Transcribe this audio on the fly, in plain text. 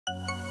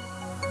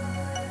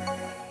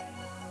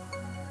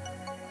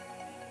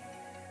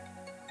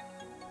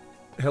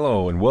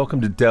Hello and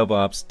welcome to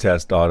DevOps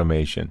Test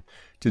Automation.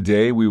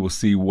 Today we will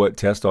see what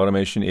test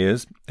automation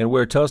is and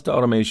where test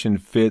automation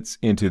fits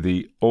into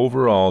the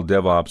overall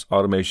DevOps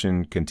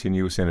automation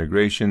continuous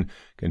integration,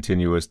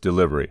 continuous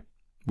delivery.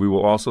 We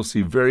will also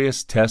see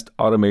various test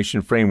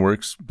automation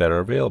frameworks that are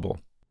available.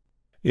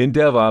 In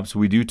DevOps,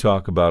 we do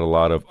talk about a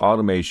lot of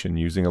automation,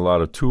 using a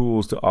lot of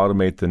tools to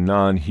automate the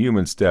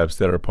non-human steps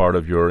that are part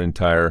of your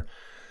entire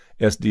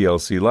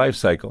SDLC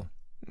lifecycle.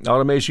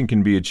 Automation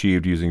can be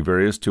achieved using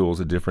various tools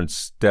at different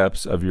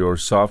steps of your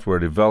software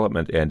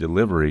development and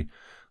delivery,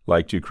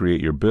 like to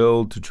create your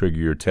build, to trigger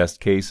your test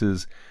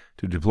cases,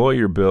 to deploy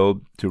your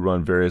build, to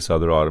run various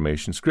other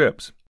automation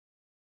scripts.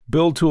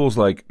 Build tools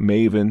like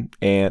Maven,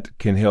 Ant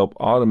can help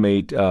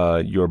automate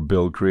your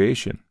build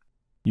creation.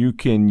 You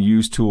can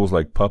use tools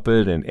like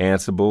Puppet and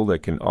Ansible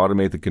that can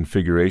automate the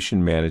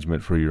configuration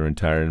management for your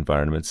entire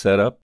environment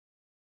setup.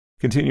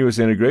 Continuous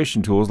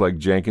integration tools like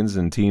Jenkins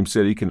and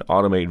TeamCity can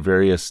automate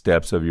various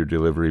steps of your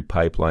delivery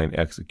pipeline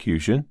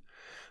execution.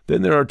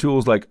 Then there are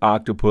tools like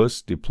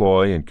Octopus,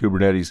 Deploy, and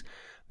Kubernetes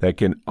that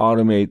can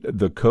automate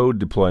the code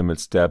deployment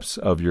steps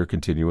of your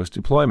continuous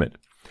deployment.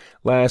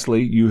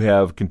 Lastly, you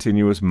have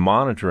continuous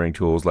monitoring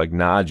tools like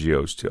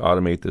Nagios to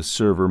automate the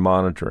server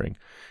monitoring.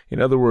 In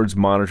other words,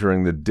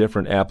 monitoring the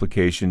different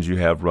applications you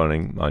have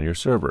running on your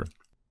server.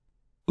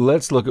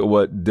 Let's look at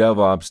what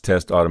DevOps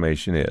Test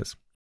Automation is.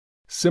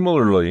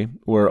 Similarly,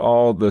 where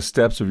all the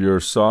steps of your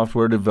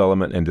software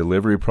development and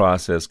delivery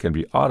process can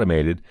be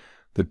automated,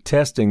 the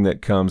testing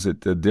that comes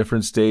at the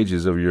different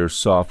stages of your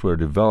software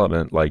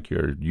development, like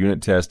your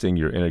unit testing,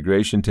 your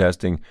integration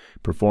testing,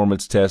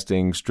 performance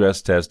testing,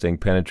 stress testing,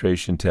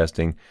 penetration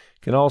testing,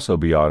 can also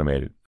be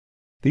automated.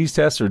 These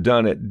tests are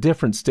done at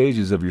different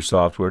stages of your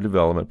software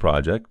development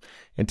project,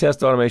 and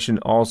test automation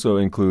also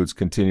includes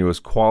continuous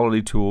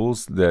quality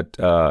tools that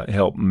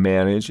help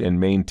manage and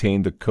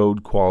maintain the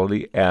code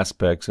quality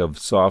aspects of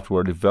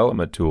software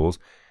development tools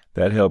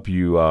that help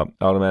you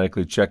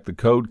automatically check the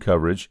code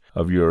coverage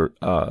of your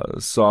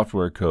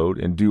software code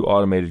and do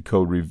automated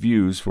code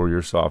reviews for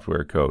your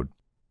software code.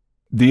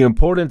 The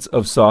importance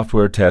of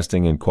software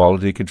testing and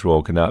quality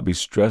control cannot be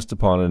stressed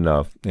upon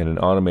enough in an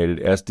automated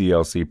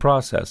SDLC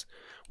process.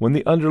 When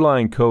the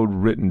underlying code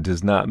written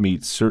does not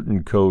meet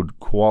certain code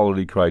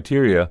quality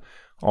criteria,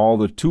 all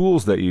the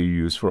tools that you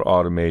use for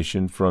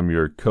automation from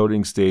your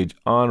coding stage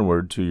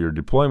onward to your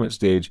deployment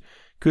stage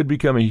could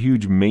become a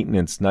huge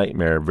maintenance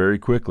nightmare very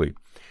quickly,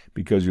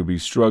 because you'll be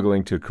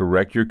struggling to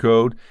correct your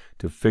code,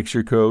 to fix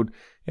your code,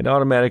 and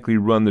automatically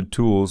run the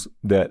tools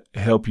that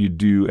help you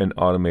do an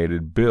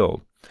automated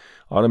build,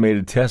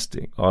 automated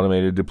testing,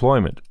 automated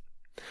deployment.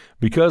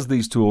 Because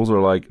these tools are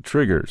like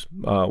triggers,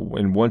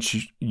 and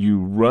once you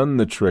run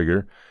the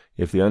trigger,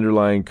 if the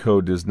underlying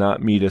code does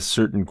not meet a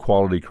certain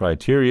quality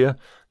criteria,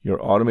 your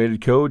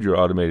automated code, your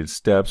automated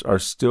steps are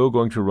still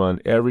going to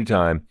run every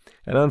time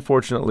and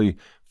unfortunately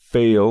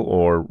fail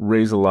or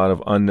raise a lot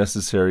of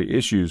unnecessary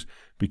issues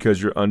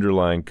because your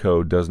underlying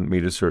code doesn't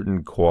meet a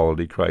certain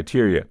quality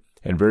criteria.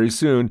 And very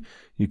soon,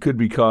 you could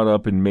be caught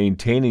up in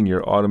maintaining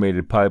your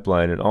automated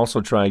pipeline and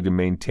also trying to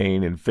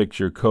maintain and fix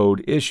your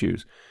code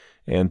issues.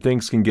 And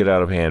things can get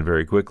out of hand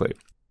very quickly.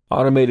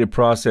 Automated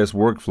process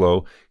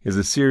workflow is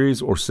a series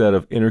or set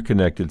of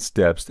interconnected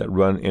steps that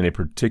run in a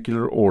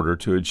particular order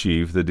to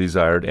achieve the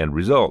desired end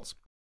results.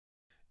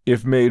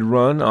 If made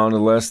run on a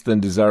less than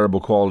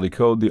desirable quality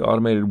code, the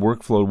automated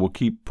workflow will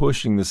keep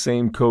pushing the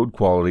same code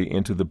quality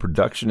into the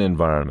production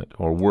environment,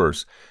 or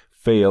worse,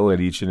 fail at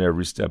each and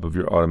every step of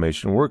your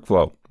automation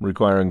workflow,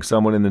 requiring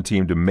someone in the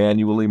team to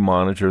manually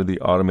monitor the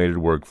automated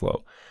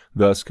workflow,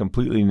 thus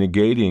completely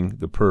negating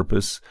the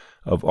purpose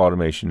of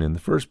automation in the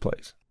first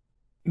place.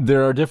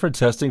 There are different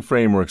testing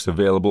frameworks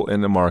available in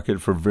the market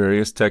for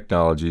various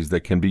technologies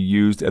that can be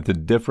used at the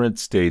different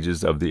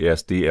stages of the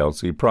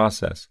SDLC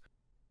process.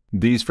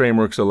 These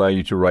frameworks allow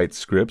you to write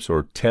scripts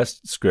or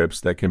test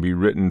scripts that can be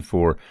written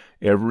for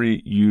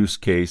every use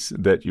case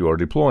that you are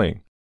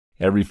deploying,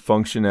 every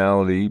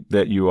functionality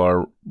that you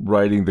are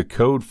writing the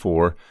code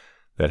for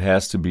that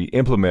has to be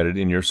implemented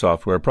in your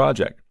software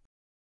project.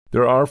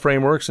 There are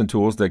frameworks and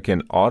tools that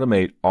can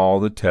automate all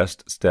the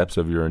test steps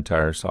of your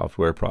entire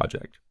software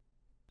project.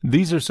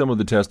 These are some of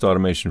the test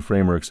automation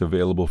frameworks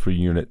available for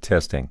unit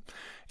testing.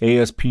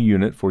 ASP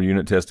Unit for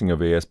unit testing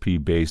of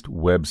ASP-based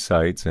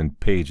websites and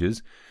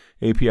pages.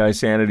 API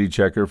Sanity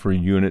Checker for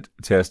unit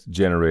test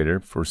generator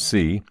for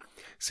C.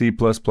 C++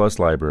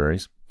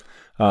 libraries.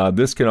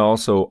 This can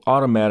also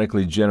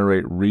automatically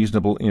generate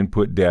reasonable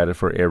input data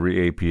for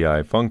every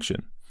API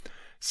function.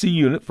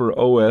 CUnit for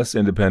OS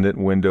independent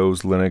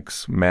Windows,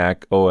 Linux,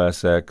 Mac,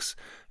 OS X,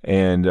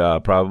 and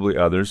probably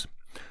others.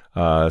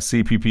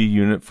 CPP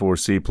unit for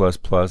C++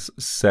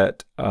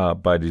 set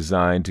by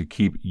design to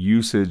keep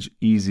usage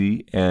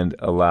easy and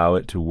allow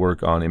it to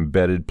work on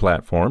embedded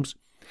platforms.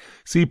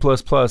 C++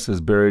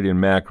 is buried in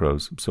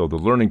macros, so the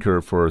learning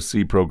curve for a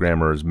C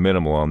programmer is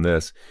minimal on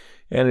this,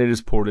 and it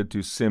is ported to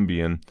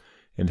Symbian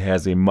and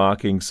has a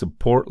mocking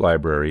support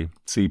library,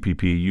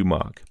 CPP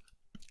umock.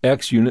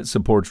 XUnit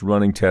supports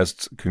running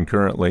tests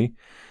concurrently.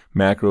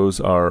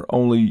 Macros are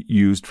only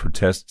used for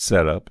test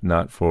setup,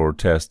 not for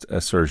test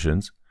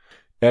assertions.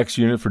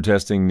 XUnit for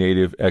testing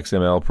native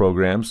XML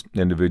programs,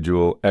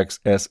 individual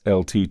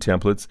XSLT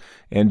templates,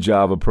 and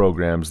Java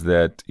programs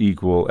that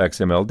equal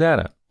XML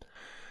data.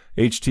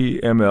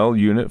 HTML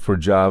unit for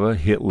Java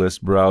hit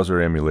list browser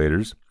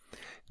emulators.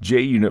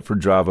 JUnit for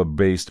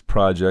Java-based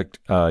project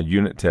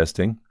unit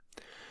testing.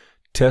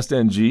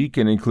 TestNG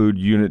can include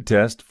unit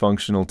test,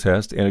 functional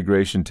test,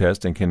 integration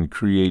test, and can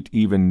create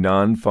even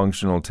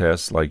non-functional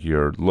tests like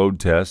your load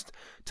test,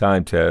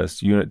 time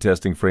test, unit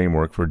testing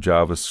framework for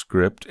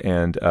JavaScript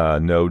and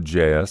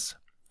Node.js.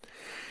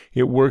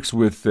 It works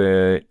with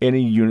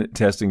any unit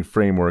testing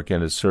framework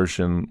and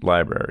assertion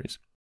libraries.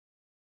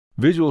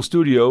 Visual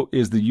Studio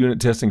is the unit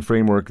testing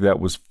framework that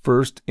was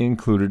first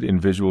included in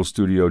Visual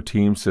Studio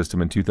Team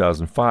System in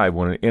 2005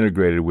 when it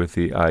integrated with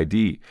the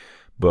IDE,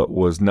 but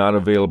was not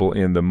available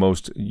in the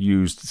most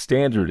used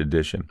Standard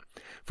Edition.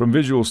 From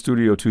Visual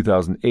Studio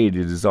 2008,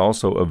 it is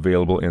also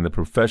available in the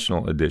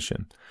Professional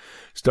Edition.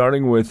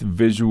 Starting with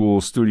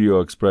Visual Studio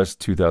Express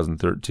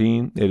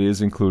 2013, it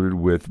is included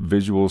with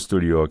Visual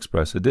Studio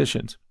Express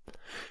editions.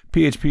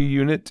 PHP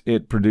Unit,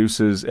 it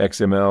produces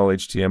XML,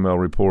 HTML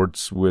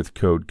reports with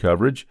code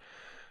coverage.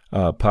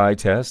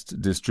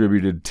 PyTest,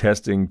 distributed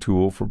testing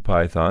tool for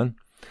Python.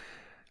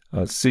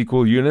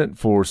 SQL Unit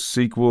for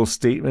SQL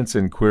statements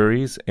and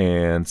queries,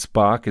 and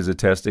Spock is a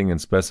testing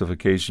and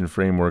specification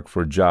framework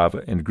for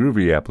Java and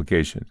Groovy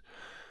applications.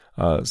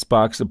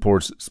 Spock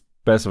supports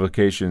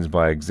specifications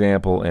by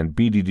example and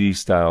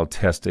BDD-style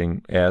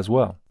testing as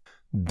well.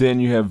 Then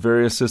you have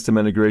various system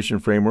integration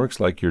frameworks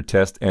like your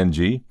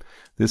TestNG.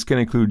 This can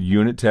include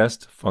unit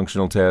test,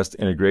 functional test,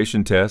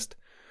 integration test.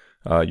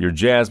 Your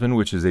Jasmine,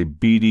 which is a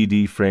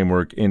BDD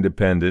framework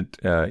independent,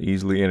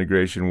 easily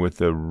integration with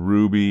the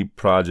Ruby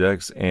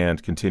projects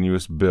and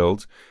continuous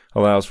builds,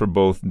 allows for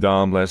both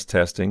DOM-less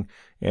testing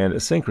and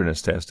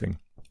asynchronous testing.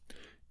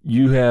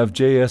 You have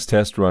JS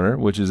Test Runner,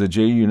 which is a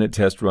JUnit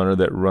test runner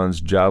that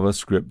runs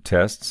JavaScript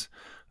tests.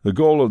 The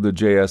goal of the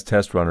JS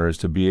Test Runner is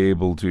to be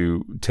able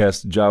to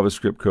test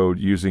JavaScript code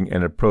using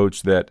an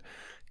approach that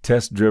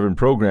test-driven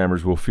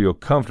programmers will feel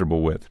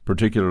comfortable with,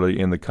 particularly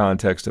in the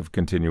context of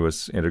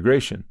continuous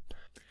integration.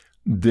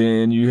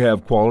 Then you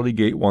have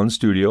QualityGate 1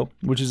 Studio,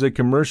 which is a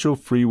commercial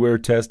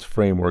freeware test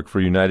framework for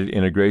United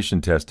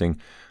integration testing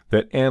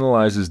that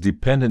analyzes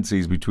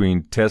dependencies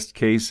between test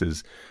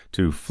cases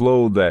to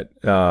flow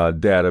that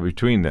data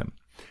between them.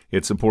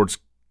 It supports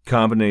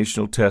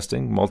combinational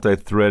testing,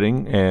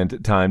 multi-threading,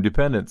 and time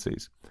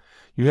dependencies.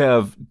 You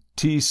have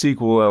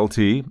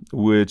TSQLT,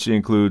 which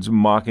includes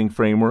mocking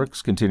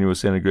frameworks,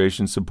 continuous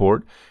integration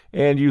support,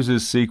 and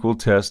uses SQL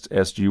Test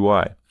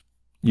SGY.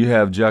 You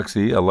have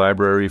Juxi, a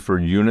library for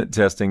unit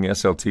testing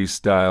SLT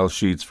style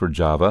sheets for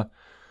Java.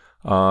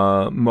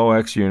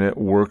 MoXUnit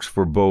works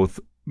for both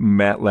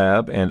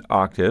MATLAB and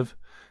Octave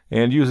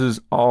and uses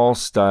all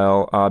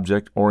style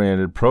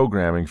object-oriented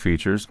programming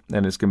features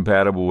and is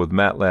compatible with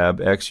MATLAB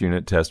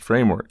XUnit test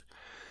framework.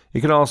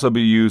 It can also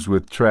be used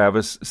with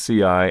Travis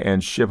CI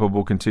and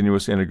shippable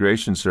continuous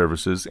integration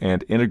services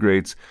and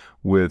integrates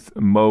with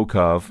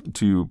MoCov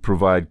to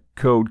provide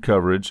code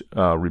coverage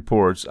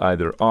reports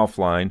either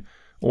offline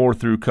or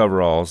through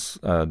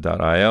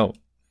coveralls.io.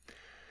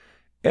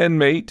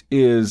 NMate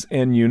is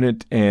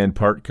NUnit and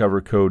part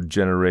cover code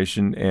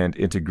generation and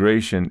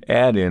integration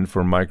add-in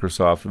for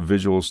Microsoft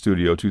Visual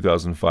Studio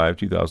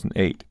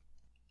 2005-2008.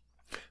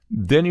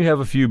 Then you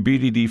have a few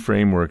BDD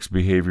frameworks,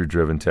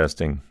 behavior-driven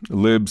testing.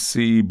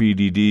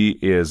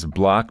 libcBDD is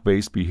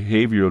block-based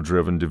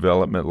behavioral-driven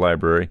development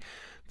library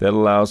that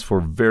allows for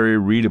very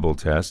readable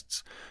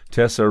tests.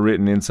 Tests are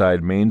written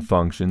inside main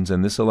functions,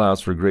 and this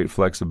allows for great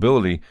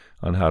flexibility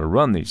on how to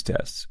run these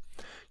tests.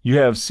 You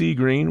have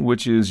cgreen,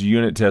 which is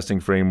unit testing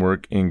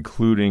framework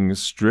including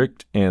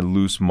strict and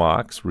loose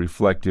mocks,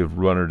 reflective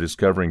runner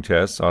discovering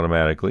tests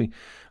automatically,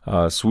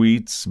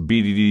 suites,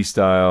 BDD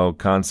style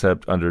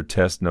concept under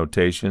test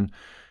notation,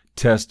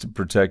 test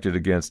protected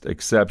against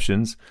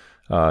exceptions,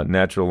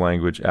 natural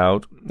language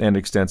out, and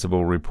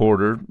extensible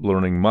reporter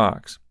learning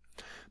mocks.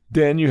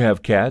 Then you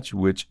have catch,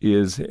 which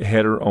is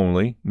header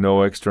only,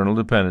 no external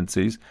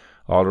dependencies,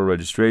 auto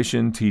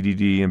registration,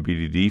 TDD, and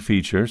BDD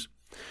features.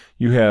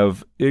 You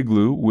have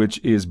Igloo,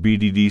 which is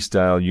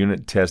BDD-style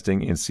unit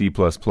testing in C++,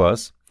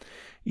 EasyB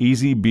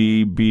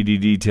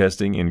BDD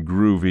testing in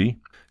Groovy,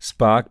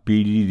 Spock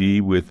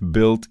BDD with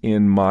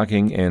built-in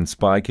mocking and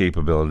spy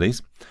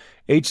capabilities,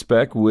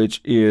 HSpec, which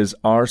is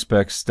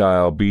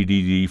RSpec-style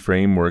BDD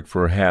framework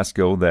for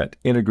Haskell that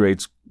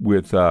integrates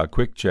with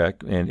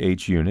QuickCheck and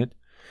HUnit.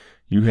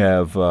 You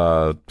have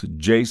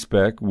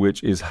JSpec,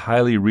 which is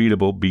highly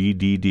readable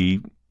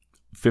BDD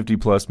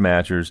 50-plus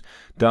matchers,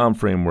 DOM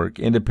framework,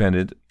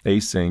 independent,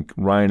 async,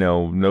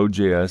 Rhino,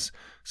 Node.js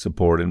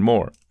support, and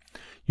more.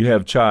 You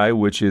have Chai,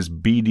 which is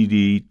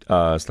BDD/TDD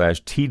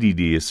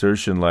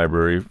assertion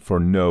library for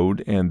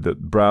Node and the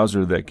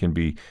browser that can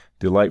be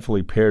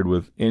delightfully paired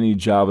with any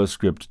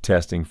JavaScript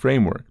testing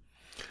framework.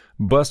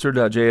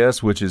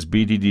 Buster.js, which is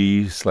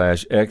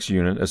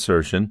BDD/XUnit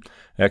assertion,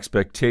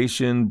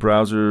 expectation,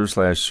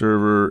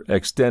 browser/server,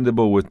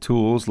 extendable with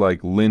tools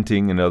like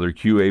linting and other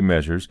QA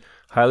measures,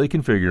 highly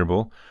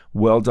configurable,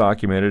 well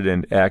documented,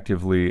 and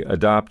actively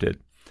adopted.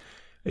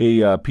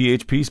 A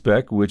PHP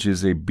spec, which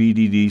is a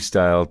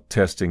BDD-style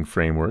testing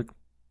framework.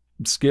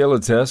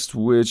 Scala-Test,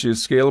 which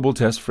is scalable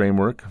test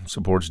framework,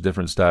 supports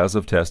different styles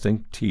of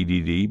testing,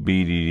 TDD,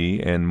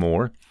 BDD, and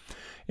more.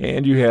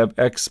 And you have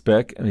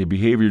XSpec, a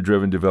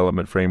behavior-driven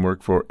development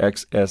framework for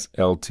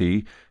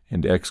XSLT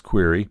and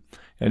XQuery,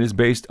 and is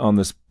based on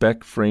the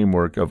spec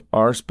framework of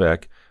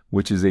RSpec,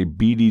 which is a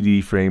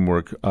BDD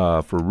framework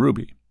for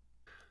Ruby.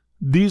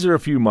 These are a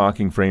few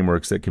mocking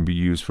frameworks that can be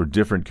used for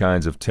different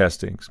kinds of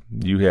testings.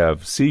 You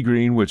have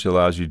CGreen, which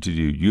allows you to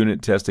do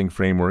unit testing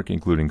framework,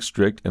 including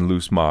strict and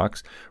loose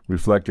mocks,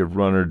 reflective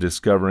runner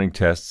discovering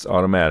tests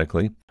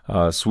automatically,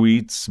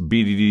 suites,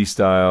 BDD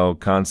style,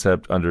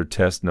 concept under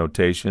test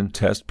notation,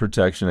 test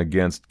protection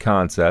against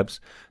concepts,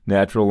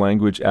 natural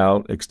language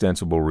out,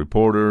 extensible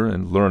reporter,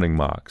 and learning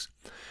mocks.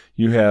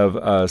 You have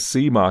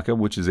CMocka,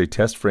 which is a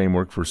test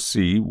framework for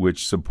C,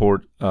 which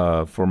support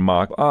for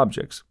mock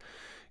objects.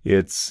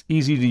 It's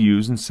easy to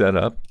use and set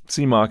up.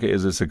 CMocka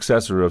is a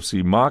successor of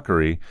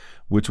CMockery,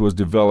 which was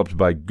developed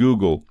by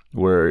Google,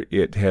 where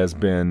it has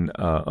been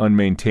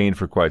unmaintained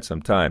for quite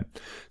some time.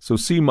 So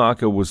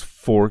CMocka was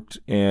forked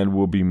and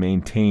will be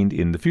maintained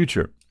in the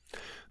future.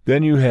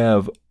 Then you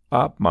have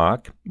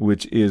OpMock,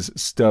 which is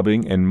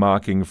stubbing and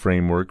mocking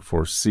framework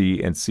for C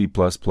and C++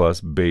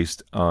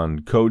 based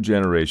on code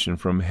generation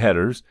from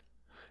headers.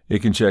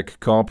 It can check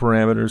call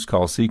parameters,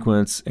 call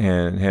sequence,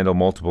 and handle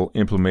multiple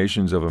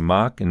implementations of a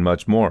mock and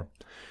much more.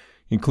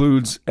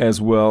 Includes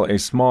as well a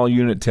small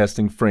unit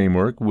testing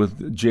framework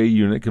with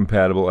JUnit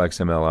compatible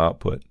XML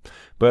output,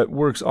 but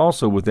works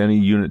also with any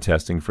unit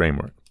testing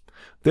framework.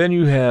 Then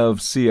you have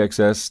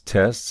CXS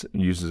tests,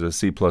 uses a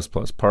C++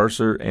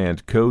 parser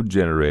and code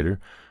generator.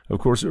 Of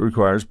course, it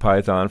requires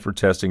Python for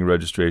testing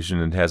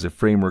registration and has a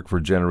framework for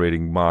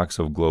generating mocks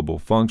of global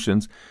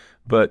functions,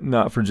 but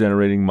not for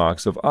generating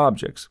mocks of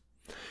objects.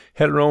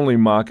 Header-only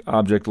mock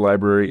object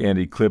library and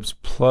Eclipse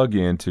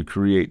plugin to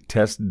create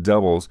test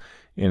doubles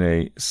in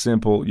a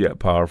simple yet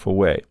powerful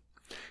way.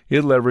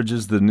 It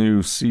leverages the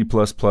new C++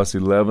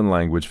 11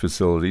 language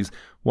facilities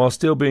while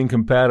still being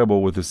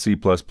compatible with the C++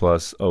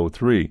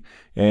 03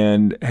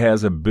 and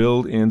has a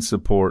built-in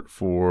support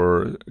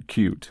for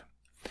Qt.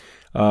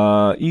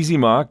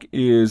 EasyMock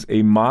is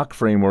a mock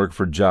framework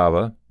for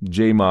Java.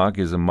 JMock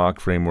is a mock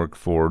framework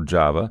for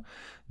Java.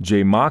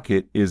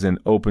 JMockit is an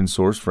open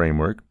source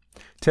framework.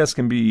 Tests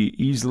can be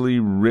easily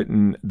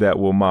written that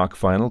will mock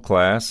final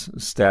class,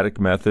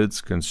 static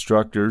methods,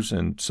 constructors,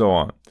 and so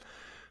on.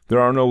 There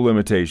are no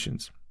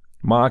limitations.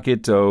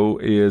 Mockito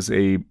is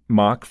a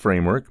mock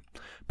framework.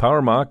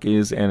 PowerMock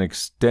is an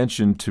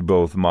extension to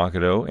both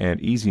Mockito and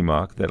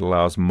EasyMock that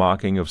allows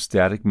mocking of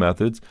static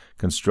methods,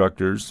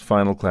 constructors,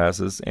 final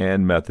classes,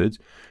 and methods,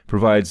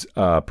 provides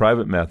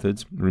private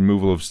methods,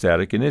 removal of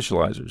static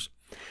initializers.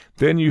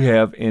 Then you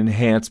have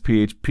Enhanced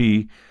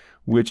PHP,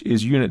 which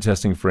is unit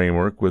testing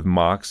framework with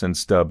mocks and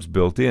stubs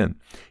built in.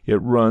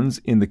 It runs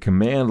in the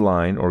command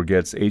line or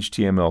gets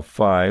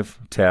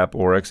HTML5, TAP,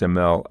 or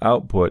XML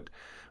output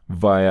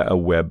via a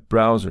web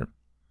browser.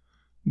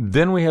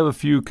 Then we have a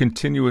few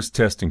continuous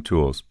testing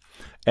tools.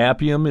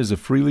 Appium is a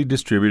freely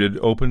distributed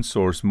open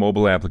source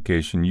mobile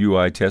application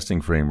UI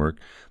testing framework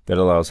that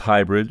allows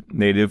hybrid,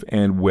 native,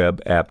 and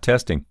web app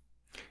testing.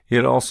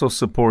 It also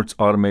supports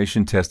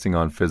automation testing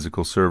on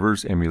physical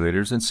servers,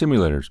 emulators, and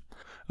simulators.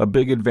 A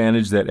big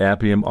advantage that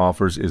Appium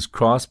offers is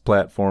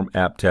cross-platform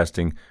app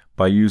testing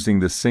by using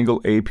the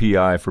single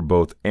API for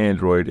both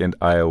Android and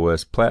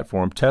iOS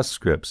platform test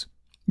scripts.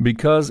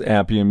 Because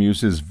Appium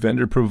uses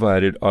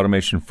vendor-provided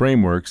automation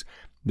frameworks,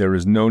 there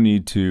is no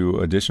need to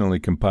additionally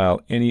compile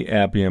any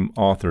Appium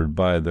authored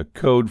by the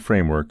code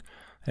framework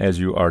as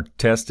you are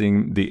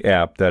testing the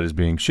app that is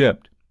being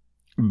shipped.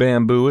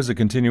 Bamboo is a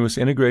continuous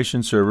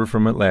integration server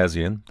from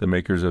Atlassian, the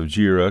makers of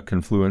Jira,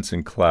 Confluence,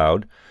 and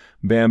Cloud.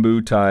 Bamboo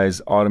ties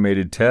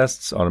automated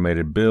tests,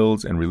 automated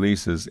builds, and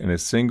releases in a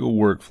single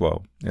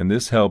workflow, and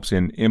this helps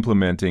in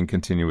implementing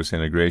continuous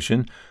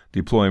integration,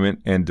 deployment,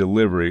 and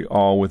delivery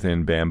all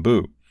within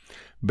Bamboo.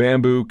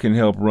 Bamboo can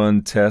help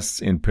run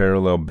tests in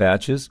parallel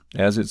batches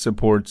as it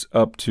supports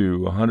up to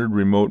 100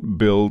 remote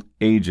build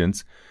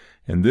agents,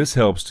 and this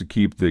helps to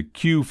keep the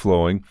queue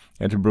flowing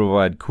and to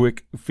provide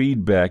quick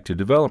feedback to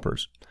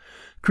developers.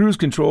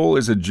 CruiseControl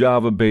is a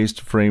Java-based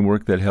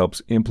framework that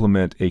helps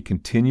implement a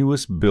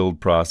continuous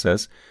build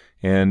process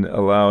and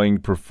allowing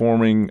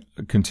performing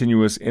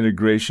continuous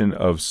integration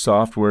of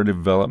software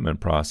development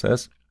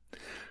process.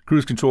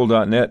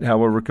 CruiseControl.net,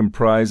 however,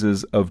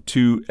 comprises of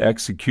two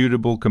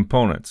executable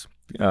components,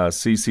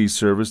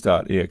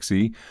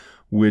 ccservice.exe,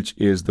 which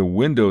is the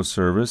Windows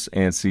service,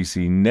 and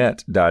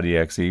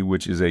ccnet.exe,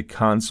 which is a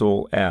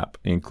console app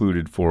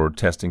included for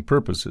testing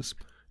purposes.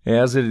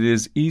 As it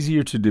is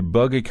easier to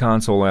debug a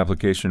console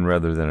application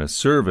rather than a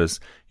service,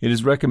 it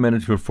is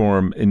recommended to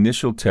perform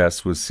initial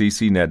tests with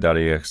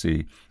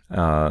ccnet.exe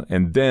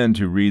and then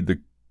to read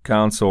the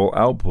console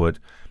output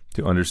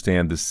to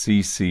understand the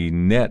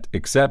CCNet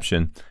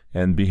exception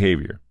and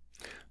behavior.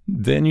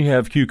 Then you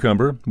have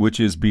Cucumber, which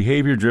is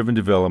behavior-driven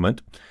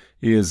development,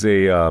 is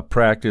a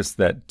practice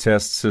that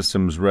tests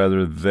systems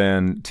rather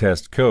than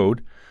test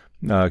code.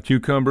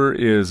 Cucumber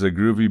is a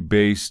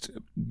Groovy-based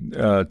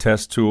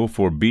test tool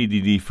for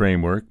BDD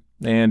framework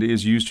and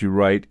is used to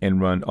write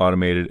and run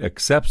automated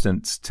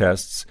acceptance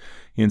tests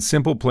in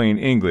simple plain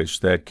English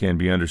that can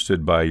be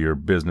understood by your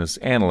business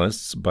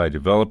analysts, by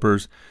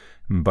developers,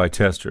 and by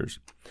testers.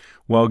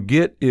 While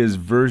Git is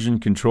version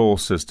control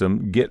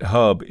system,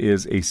 GitHub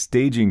is a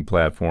staging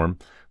platform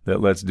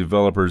that lets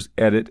developers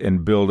edit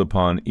and build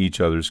upon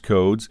each other's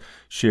codes,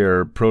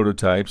 share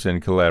prototypes,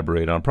 and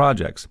collaborate on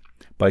projects.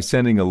 By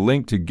sending a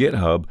link to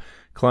GitHub,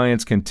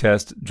 clients can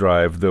test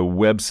drive the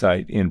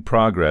website in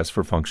progress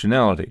for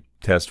functionality.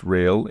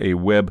 TestRail, a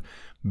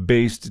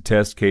web-based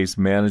test case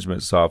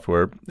management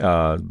software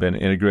been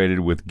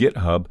integrated with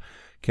GitHub,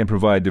 can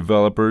provide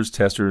developers,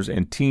 testers,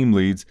 and team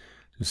leads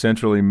to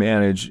centrally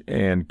manage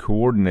and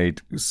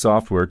coordinate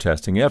software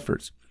testing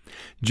efforts.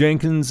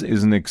 Jenkins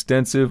is an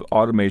extensive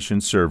automation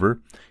server,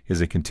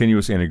 is a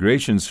continuous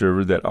integration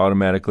server that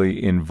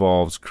automatically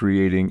involves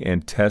creating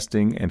and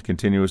testing and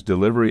continuous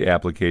delivery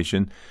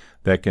application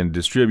that can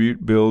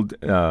distribute, build,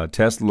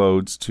 test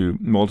loads to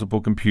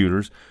multiple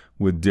computers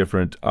with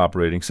different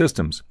operating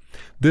systems.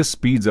 This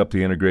speeds up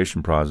the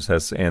integration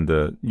process and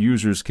the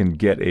users can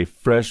get a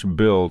fresh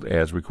build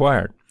as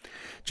required.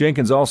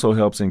 Jenkins also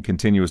helps in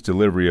continuous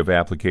delivery of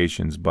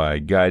applications by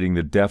guiding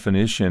the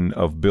definition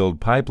of build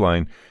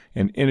pipeline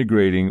and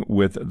integrating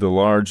with the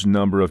large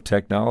number of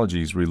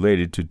technologies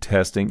related to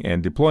testing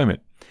and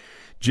deployment.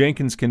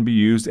 Jenkins can be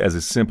used as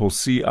a simple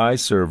CI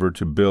server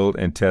to build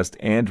and test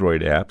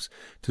Android apps,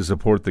 to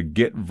support the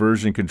Git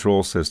version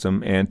control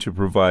system, and to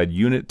provide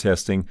unit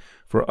testing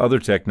for other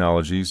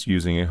technologies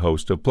using a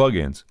host of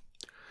plugins.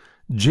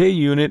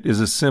 JUnit is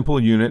a simple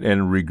unit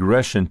and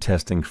regression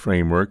testing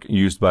framework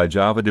used by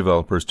Java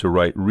developers to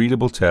write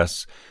readable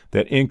tests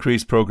that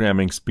increase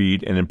programming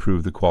speed and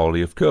improve the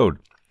quality of code.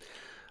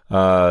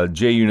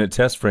 JUnit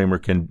test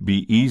framework can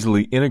be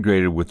easily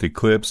integrated with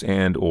Eclipse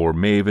and/or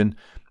Maven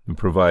and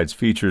provides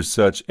features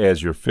such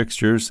as your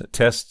fixtures,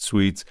 test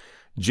suites,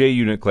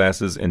 JUnit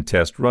classes, and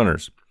test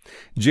runners.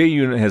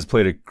 JUnit has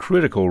played a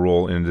critical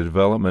role in the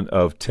development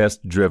of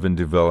test-driven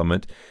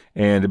development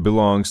and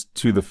belongs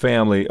to the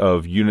family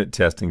of unit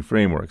testing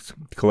frameworks,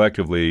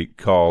 collectively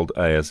called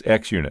as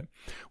XUnit,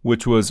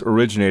 which was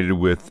originated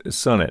with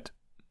SonarQube.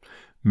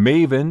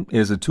 Maven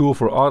is a tool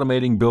for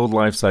automating build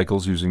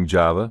lifecycles using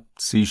Java,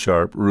 C#,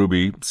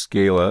 Ruby,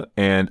 Scala,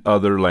 and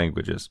other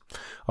languages.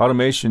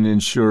 Automation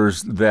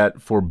ensures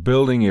that for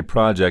building a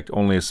project,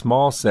 only a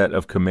small set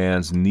of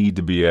commands need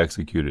to be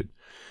executed.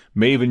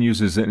 Maven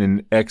uses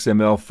an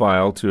XML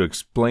file to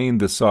explain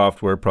the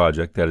software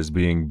project that is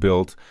being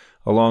built,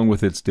 along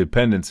with its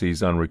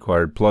dependencies on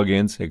required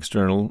plugins,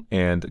 external,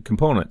 and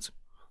components.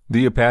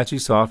 The Apache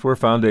Software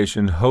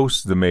Foundation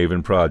hosts the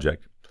Maven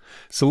project.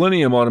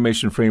 Selenium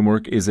Automation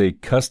Framework is a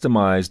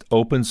customized,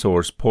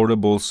 open-source,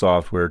 portable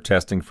software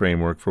testing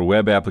framework for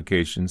web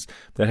applications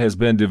that has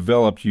been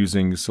developed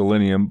using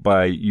Selenium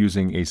by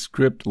using a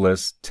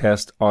scriptless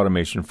test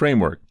automation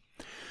framework.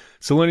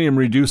 Selenium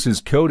reduces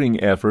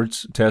coding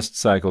efforts, test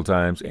cycle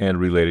times,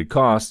 and related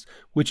costs,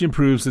 which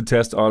improves the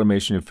test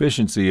automation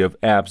efficiency of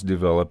apps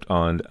developed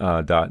on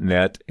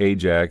 .NET,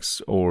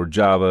 Ajax, or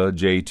Java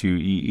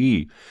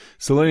J2EE.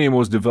 Selenium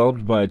was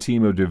developed by a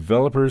team of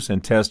developers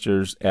and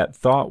testers at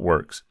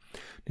ThoughtWorks.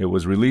 It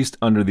was released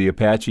under the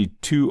Apache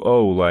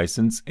 2.0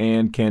 license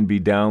and can be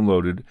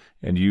downloaded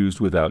and used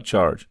without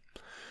charge.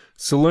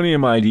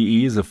 Selenium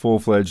IDE is a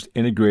full-fledged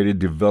integrated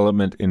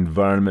development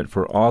environment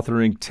for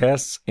authoring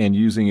tests and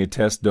using a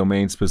test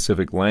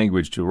domain-specific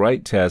language to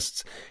write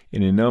tests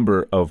in a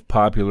number of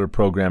popular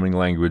programming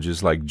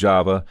languages like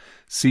Java,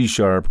 C#,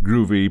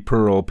 Groovy,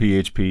 Perl,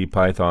 PHP,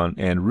 Python,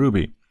 and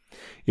Ruby.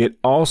 It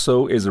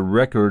also is a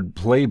record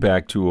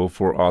playback tool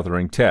for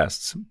authoring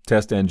tests.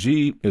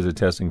 TestNG is a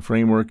testing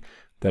framework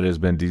that has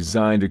been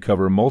designed to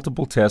cover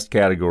multiple test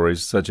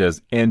categories such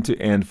as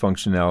end-to-end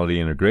functionality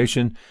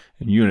integration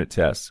and unit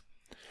tests.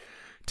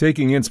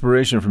 Taking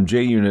inspiration from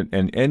JUnit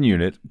and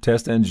NUnit,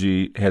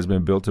 TestNG has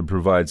been built to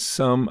provide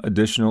some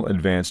additional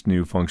advanced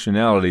new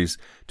functionalities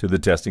to the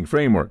testing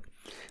framework.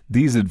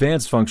 These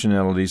advanced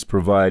functionalities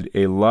provide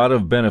a lot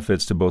of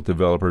benefits to both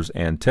developers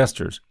and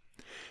testers.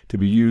 To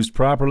be used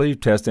properly,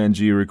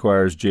 TestNG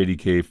requires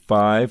JDK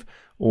 5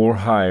 or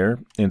higher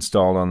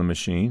installed on the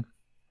machine.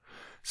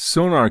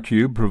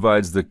 SonarQube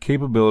provides the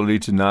capability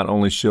to not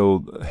only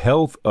show the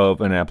health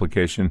of an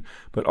application,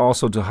 but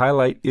also to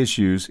highlight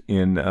issues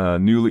in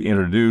newly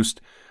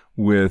introduced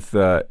with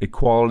a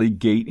quality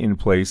gate in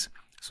place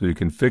so you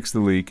can fix the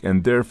leak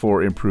and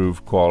therefore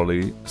improve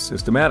quality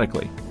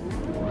systematically.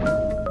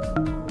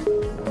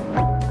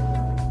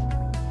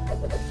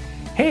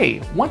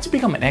 Hey, want to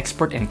become an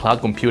expert in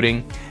cloud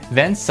computing?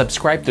 Then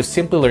subscribe to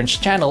Simplilearn's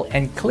channel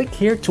and click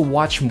here to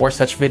watch more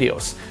such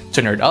videos.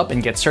 To nerd up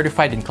and get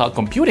certified in cloud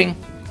computing,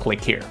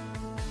 click here.